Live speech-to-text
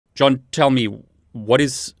John, tell me, what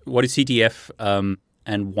is CTF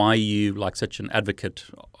and why are you like such an advocate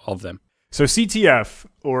of them? So CTF,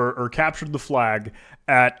 or Capture the Flag,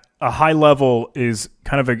 at a high level is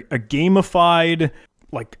kind of a gamified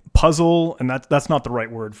like puzzle, and that's not the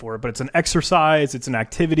right word for it, but it's an exercise, it's an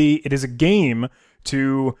activity, it is a game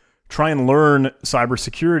to try and learn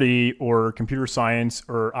cybersecurity or computer science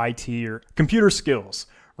or IT or computer skills,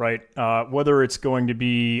 right? Whether it's going to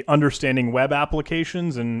be understanding web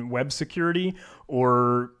applications and web security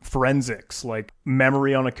or forensics, like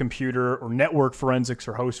memory on a computer or network forensics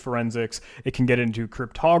or host forensics. It can get into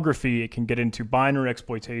cryptography. It can get into binary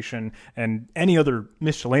exploitation and any other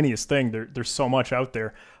miscellaneous thing. There's so much out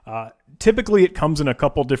there. Typically, it comes in a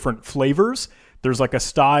couple different flavors. There's like a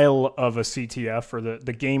style of a CTF or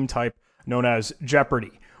the game type known as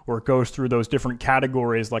Jeopardy, where it goes through those different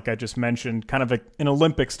categories like I just mentioned, kind of an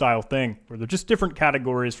Olympic style thing, where they're just different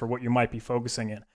categories for what you might be focusing in.